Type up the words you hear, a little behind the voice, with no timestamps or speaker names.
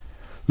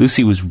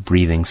Lucy was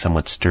breathing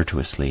somewhat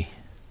stertorously,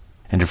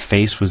 and her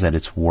face was at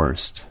its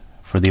worst,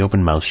 for the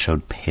open mouth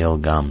showed pale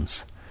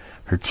gums.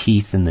 Her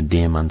teeth in the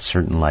dim,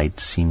 uncertain light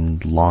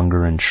seemed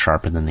longer and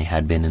sharper than they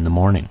had been in the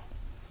morning.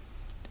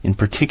 In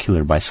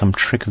particular, by some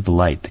trick of the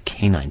light, the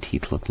canine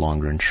teeth looked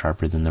longer and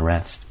sharper than the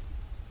rest.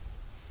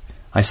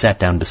 I sat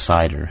down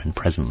beside her, and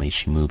presently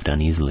she moved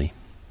uneasily.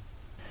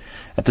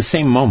 At the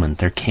same moment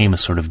there came a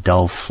sort of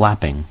dull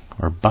flapping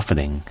or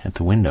buffeting at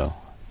the window.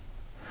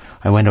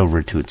 I went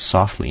over to it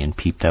softly and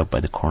peeped out by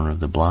the corner of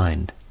the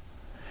blind.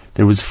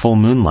 There was full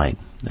moonlight,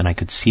 and I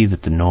could see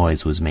that the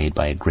noise was made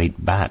by a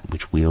great bat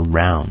which wheeled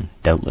round,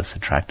 doubtless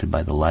attracted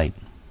by the light,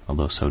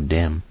 although so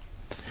dim,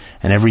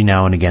 and every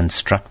now and again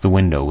struck the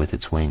window with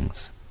its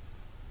wings.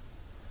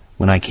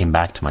 When I came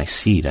back to my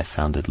seat, I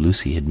found that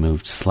Lucy had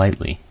moved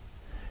slightly,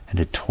 and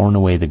had torn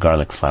away the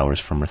garlic flowers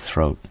from her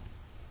throat.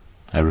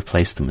 I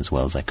replaced them as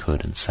well as I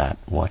could and sat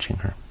watching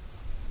her.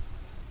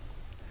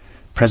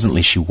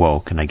 Presently she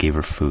woke, and I gave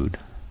her food,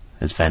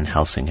 as Van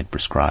Helsing had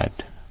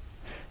prescribed.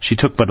 She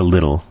took but a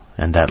little,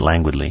 and that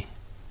languidly.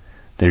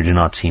 There did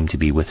not seem to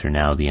be with her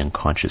now the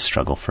unconscious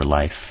struggle for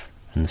life,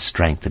 and the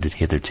strength that had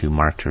hitherto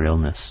marked her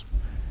illness.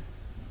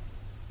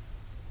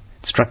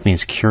 It struck me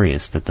as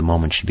curious that the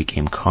moment she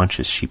became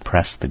conscious she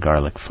pressed the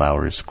garlic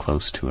flowers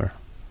close to her.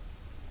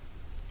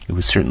 It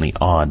was certainly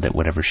odd that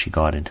whatever she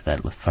got into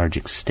that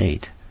lethargic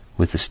state,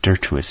 with the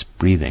stertorous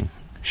breathing,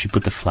 she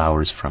put the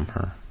flowers from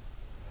her,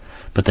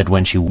 but that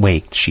when she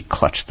waked she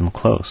clutched them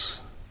close.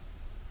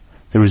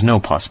 There was no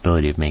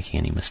possibility of making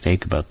any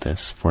mistake about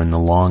this, for in the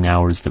long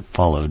hours that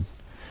followed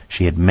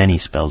she had many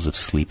spells of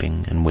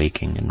sleeping and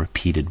waking and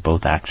repeated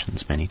both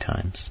actions many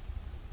times.